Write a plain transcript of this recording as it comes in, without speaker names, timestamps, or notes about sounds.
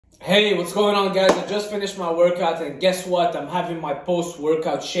Hey, what's going on, guys? I just finished my workout and guess what? I'm having my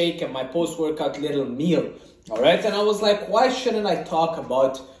post-workout shake and my post-workout little meal. Alright, and I was like, why shouldn't I talk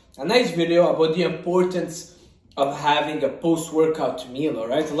about a nice video about the importance of having a post-workout meal,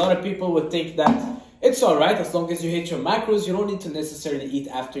 alright? A lot of people would think that it's alright as long as you hit your macros, you don't need to necessarily eat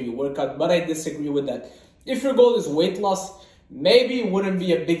after your workout, but I disagree with that. If your goal is weight loss, maybe it wouldn't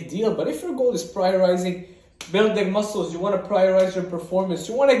be a big deal, but if your goal is prioritizing building muscles, you want to prioritize your performance,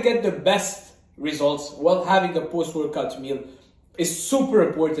 you want to get the best results, well, having a post-workout meal is super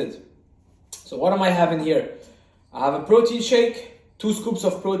important. So what am I having here? I have a protein shake, 2 scoops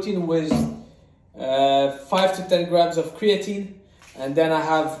of protein with 5 to 10 grams of creatine, and then I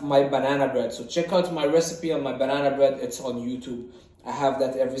have my banana bread. So check out my recipe on my banana bread, it's on YouTube. I have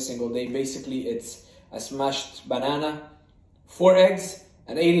that every single day. Basically, it's a smashed banana, 4 eggs,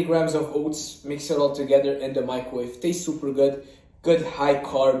 and 80 grams of oats, mix it all together in the microwave. Tastes super good. Good high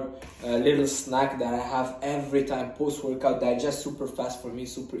carb little snack that I have every time post-workout. Digests super fast for me,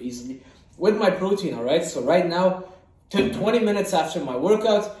 super easily. With my protein, alright? So right now, 20 minutes after my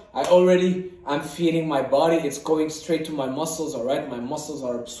workout, I'm feeding my body. It's going straight to my muscles, alright? My muscles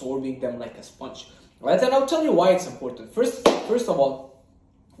are absorbing them like a sponge. Alright, and I'll tell you why it's important. First of all,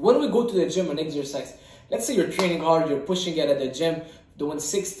 when we go to the gym and exercise, let's say you're training hard, you're pushing it at the gym, doing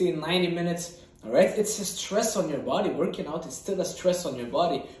 60, 90 minutes, all right? It's a stress on your body. Working out is still a stress on your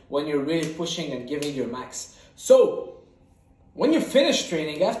body when you're really pushing and giving your max. So when you finish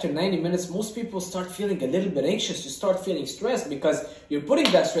training after 90 minutes, most people start feeling a little bit anxious. You start feeling stressed because you're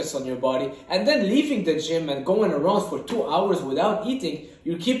putting that stress on your body, and then leaving the gym and going around for 2 hours without eating,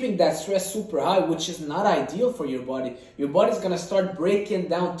 you're keeping that stress super high, which is not ideal for your body. Your body's gonna start breaking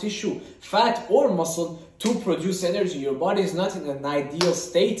down tissue, fat or muscle to produce energy. Your body is not in an ideal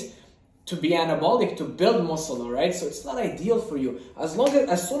state to be anabolic, to build muscle, all right? So it's not ideal for you. As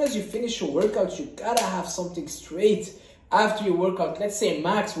soon as you finish your workout, you gotta have something straight after your workout, let's say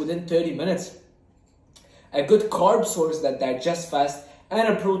max within 30 minutes. A good carb source that digests fast and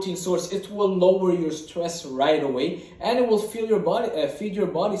a protein source, it will lower your stress right away and it will feed your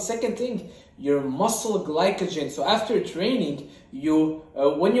body. Second thing, your muscle glycogen. So after training,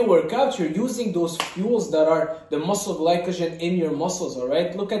 when you work out, you're using those fuels that are the muscle glycogen in your muscles, all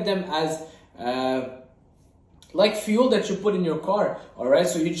right? Look at them as like fuel that you put in your car, all right?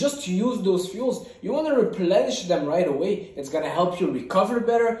 So you just use those fuels. You want to replenish them right away. It's going to help you recover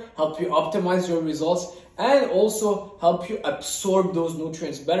better, help you optimize your results, and also help you absorb those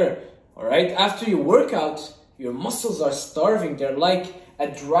nutrients better, all right? After you work out, your muscles are starving. They're like a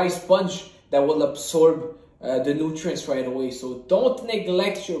dry sponge that will absorb the nutrients right away. So don't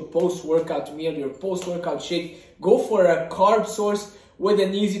neglect your post-workout meal, your post-workout shake. Go for a carb source with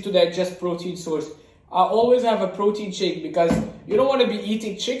an easy to digest protein source. I always have a protein shake because you don't want to be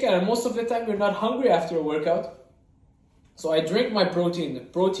eating chicken, and most of the time you're not hungry after a workout. So I drink my protein,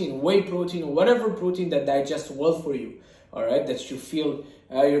 whey protein, or whatever protein that digests well for you, all right, that you feel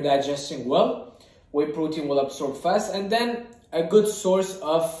you're digesting well. Whey protein will absorb fast, and then a good source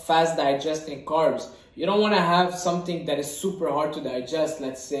of fast digesting carbs. You don't want to have something that is super hard to digest.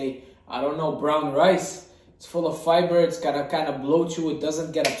 Let's say, I don't know, brown rice. It's full of fiber, it's gonna kind of bloat you, it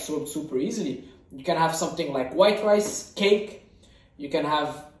doesn't get absorbed super easily. You can have something like white rice cake. You can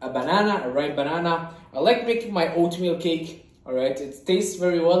have a banana, a ripe banana. I like making my oatmeal cake, all right? It tastes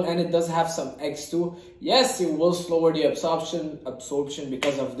very well, and it does have some eggs too. Yes, it will slower the absorption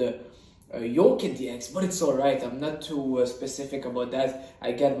because of the yolk in the eggs, but it's all right. I'm not too specific about that.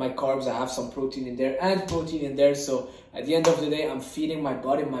 I get my carbs, I have some protein in there and protein in there. So at the end of the day, I'm feeding my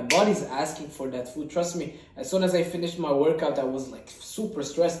body. My body's asking for that food. Trust me, as soon as I finished my workout, I was like super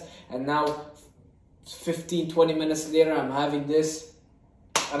stressed, and now 15-20 minutes later, I'm having this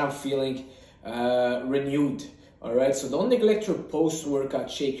and I'm feeling renewed, all right? So don't neglect your post-workout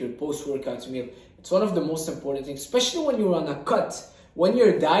shake, your post-workout meal. It's one of the most important things, especially when you're on a cut. When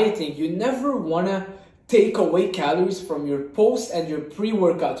you're dieting, you never want to take away calories from your post and your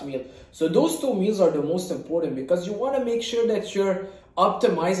pre-workout meal. So those 2 meals are the most important because you want to make sure that you're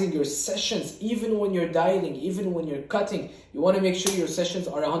optimizing your sessions even when you're dieting, even when you're cutting. You want to make sure your sessions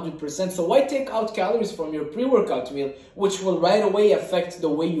are 100%. So why take out calories from your pre-workout meal, which will right away affect the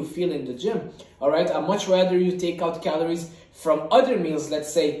way you feel in the gym? All right, I'd much rather you take out calories from other meals,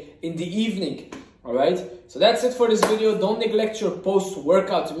 let's say in the evening. All right, so that's it for this video. Don't neglect your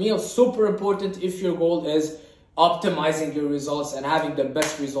post-workout meal. Super important if your goal is optimizing your results and having the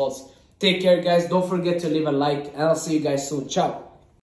best results. Take care, guys. Don't forget to leave a like, and I'll see you guys soon. Ciao.